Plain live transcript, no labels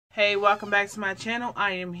Hey, welcome back to my channel.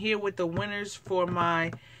 I am here with the winners for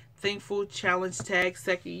my Thankful Challenge Tag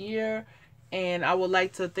second year, and I would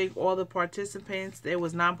like to thank all the participants. There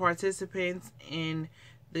was 9 participants in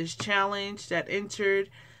this challenge that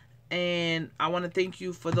entered, and I want to thank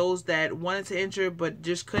you for those that wanted to enter but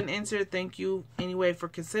just couldn't enter. Thank you anyway for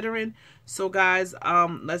considering. So guys,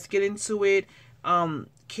 let's get into it.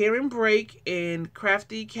 Karen Break and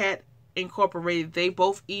Crafty Cat Incorporated, they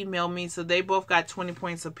both emailed me, so they both got 20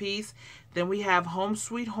 points apiece. Then we have Home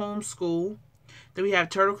Sweet Home School. Then we have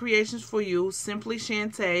Turtle Creations for You, Simply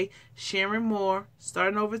Shantae, Sharon Moore,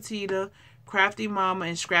 Starting Over Tita, Crafty Mama,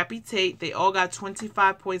 and Scrappy Tate. They all got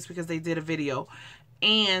 25 points because they did a video.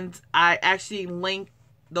 And I actually linked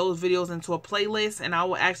those videos into a playlist, and I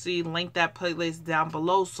will actually link that playlist down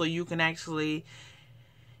below so you can actually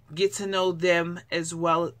get to know them as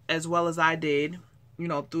well as I did, you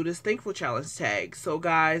know, through this Thankful Challenge tag. So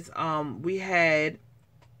guys, we had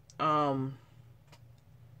what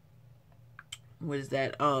is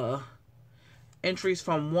that, entries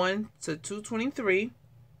from 1 to 223.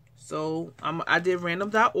 So I did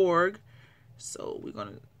random.org, so we're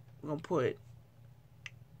gonna put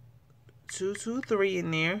 223 in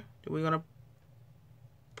there. Then we're gonna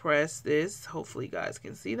press this. Hopefully you guys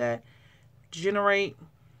can see that. Generate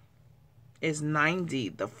is 90.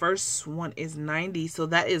 The first one is 90. So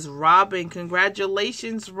that is Robin.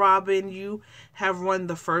 Congratulations, Robin. You have won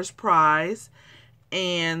the first prize.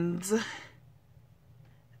 And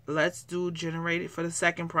let's do generated for the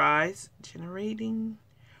second prize. Generating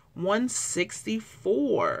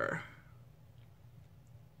 164.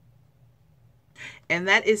 And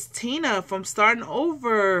that is Tina from Starting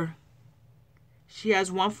Over. She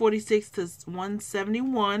has 146 to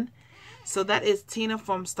 171. So that is Tina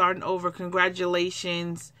from Starting Over.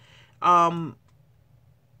 Congratulations. I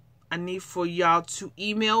need for y'all to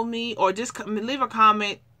email me or just leave a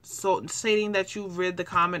comment stating that you read the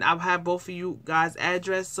comment. I'll have both of you guys'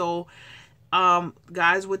 address. So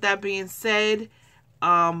guys, with that being said,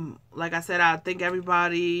 like I said, I thank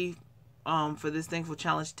everybody for this Thankful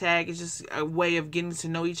Challenge tag. It's just a way of getting to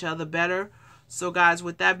know each other better. So guys,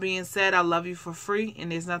 with that being said, I love you for free,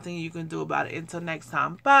 and there's nothing you can do about it. Until next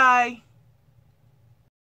time, bye.